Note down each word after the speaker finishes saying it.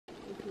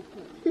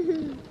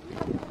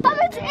Oh,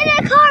 it's in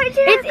our car. It's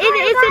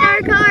in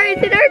our car.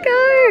 It's in our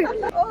car.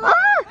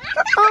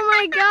 Oh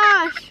my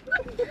gosh.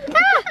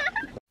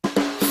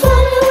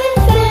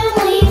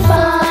 Family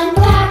Fun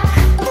Pack.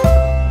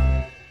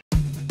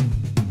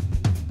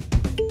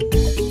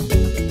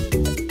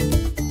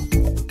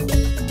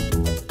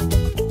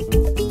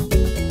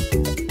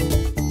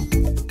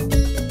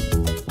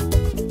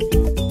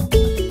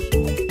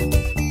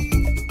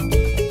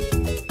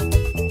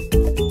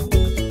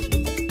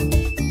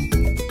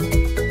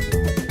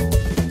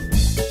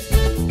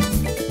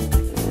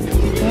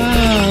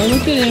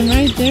 Look at him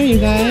right there, you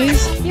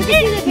guys. You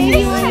can see the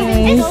baby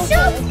one. It's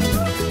so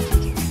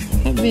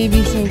That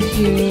baby's so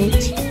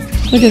cute.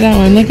 Look at that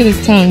one. Look at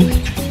his tongue.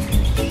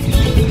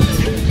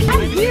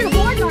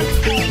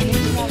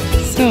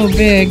 So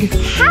big.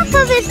 half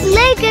of his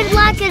leg is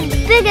like as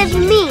big as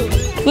me.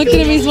 Look at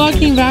him. He's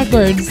walking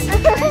backwards. He's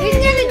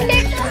gonna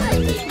kick us.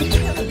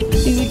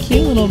 He's a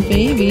cute little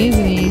baby,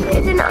 isn't he?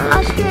 It's an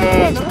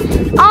ostrich.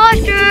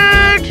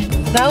 Ostrich!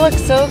 That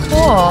looks so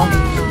cool.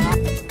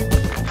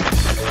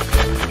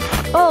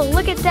 Oh,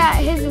 look at that.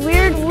 His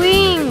weird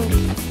wings.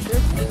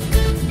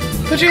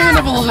 Put your hand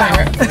up a little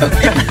higher.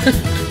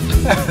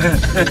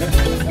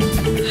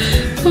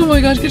 Oh my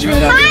gosh, get your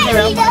head up.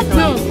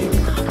 No.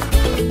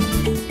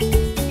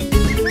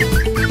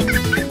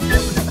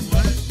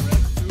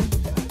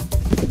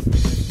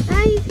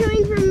 Ah, he's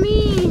coming for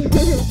me.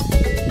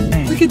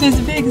 Look at this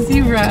big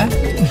zebra.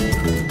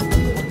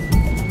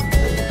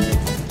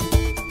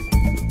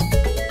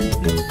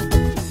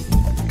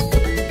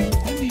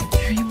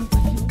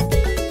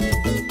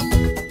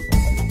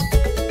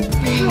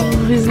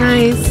 Oh, he's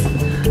nice.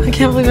 I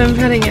can't believe I'm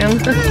petting him.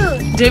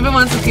 David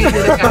wants to feed the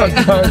guy.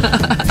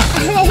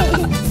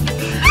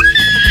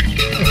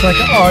 It's like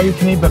an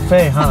all-you-can-eat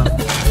buffet, huh?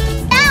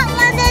 That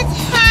one is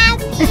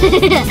happy.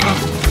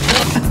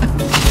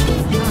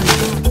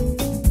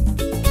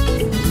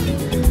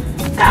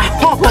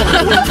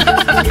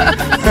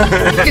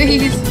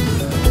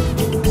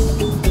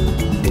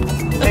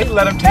 Hey,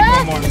 let him take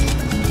one more.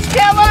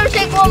 Yeah, let him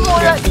take one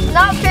more.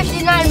 Not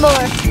 59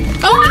 more.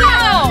 Oh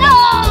no!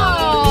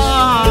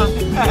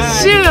 No!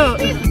 Shoot!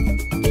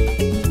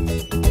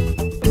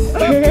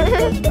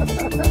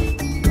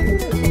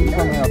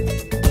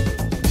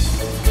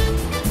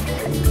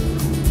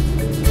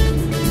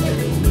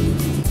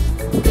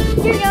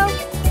 Here you go.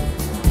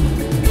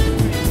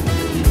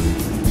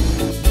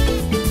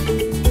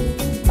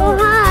 Oh,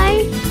 hi.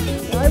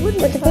 I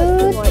wouldn't What's the expect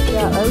food? it like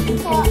that. I would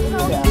just want to do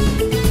that.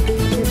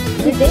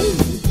 Good day.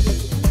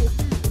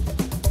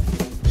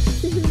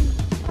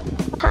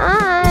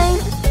 Hi.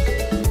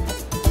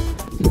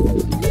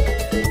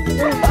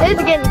 This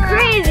is getting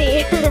crazy.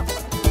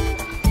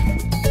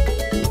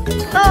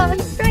 Oh,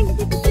 he's trying to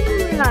take the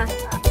camera.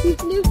 He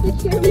snooped the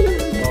camera.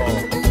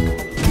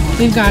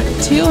 We've got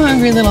two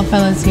hungry little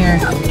fellas here.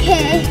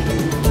 Okay.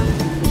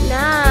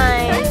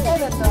 Nice.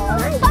 Oh,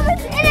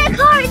 it's in our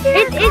car.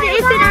 It's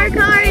in our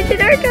car. It's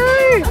in our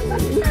car.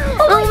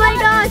 Oh my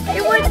gosh,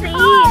 it wants to eat.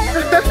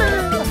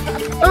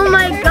 Oh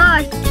my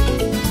gosh.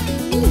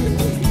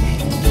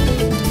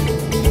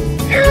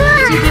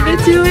 Did you give it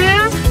to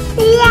him?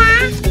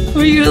 Yeah.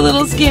 Were you a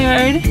little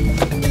scared?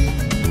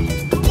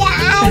 Yeah,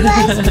 I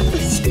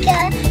was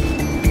scared.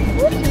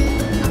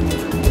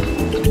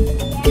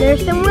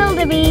 There's some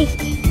wildebeest.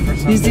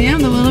 You see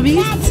him, the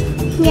wildebeest?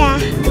 Yeah.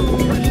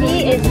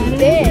 He is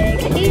big.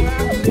 He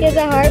has a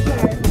heart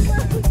mark.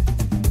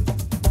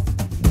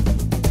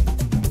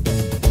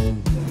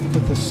 Look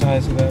at the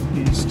size of that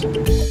beast.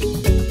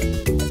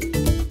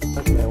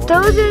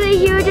 Those are the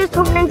hugest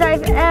horns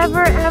I've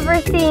ever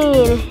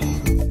seen.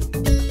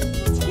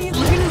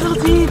 Look at his little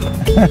teeth.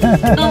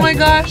 Oh my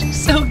gosh,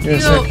 so cute. You're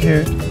so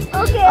cute.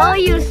 Okay. Oh,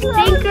 you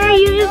stinker!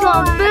 You just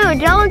want food,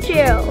 don't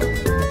you?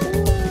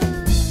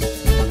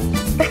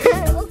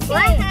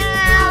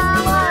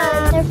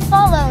 They're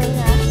following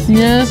us.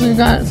 Yes, we've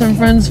got some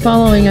friends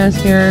following us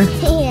here.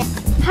 Yeah.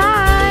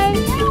 Hi.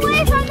 Get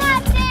away from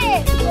that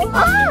thing!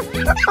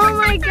 Oh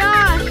my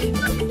gosh!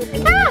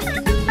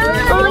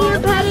 Oh,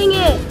 you're petting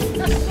it.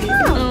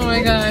 Oh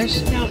my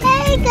gosh.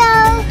 There you go.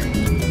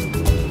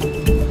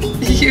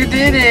 You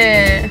did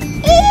it.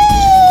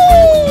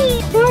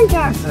 Horns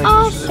are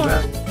awesome.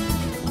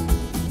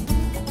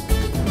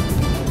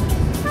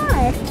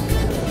 Hi.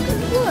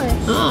 What?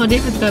 Oh,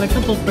 David's got a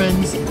couple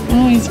friends.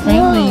 Oh, he's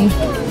friendly.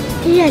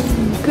 He has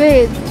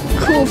great,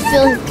 cool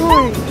filled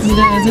horns. He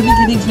does. I think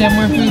he thinks we have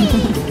more food.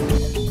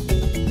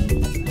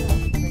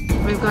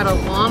 We've got a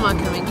llama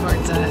coming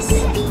towards us.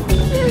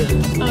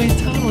 Oh, he's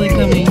totally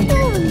coming.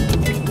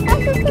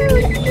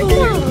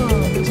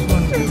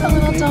 It's a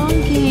little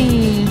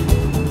donkey.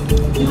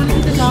 You want to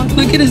get the donkey?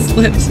 Look at his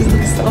lips. He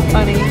looks so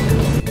funny.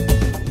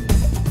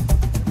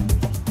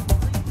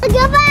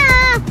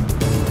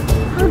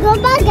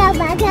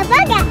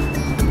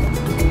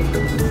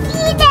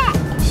 Eat it!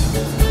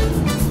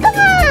 Come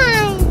on!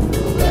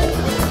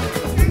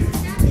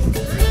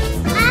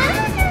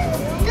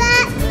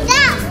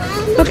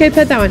 Okay,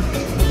 pet that one.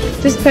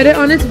 Just pet it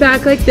on its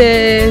back like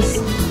this.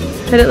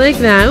 Pet it like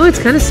that. Oh, it's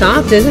kind of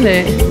soft, isn't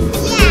it?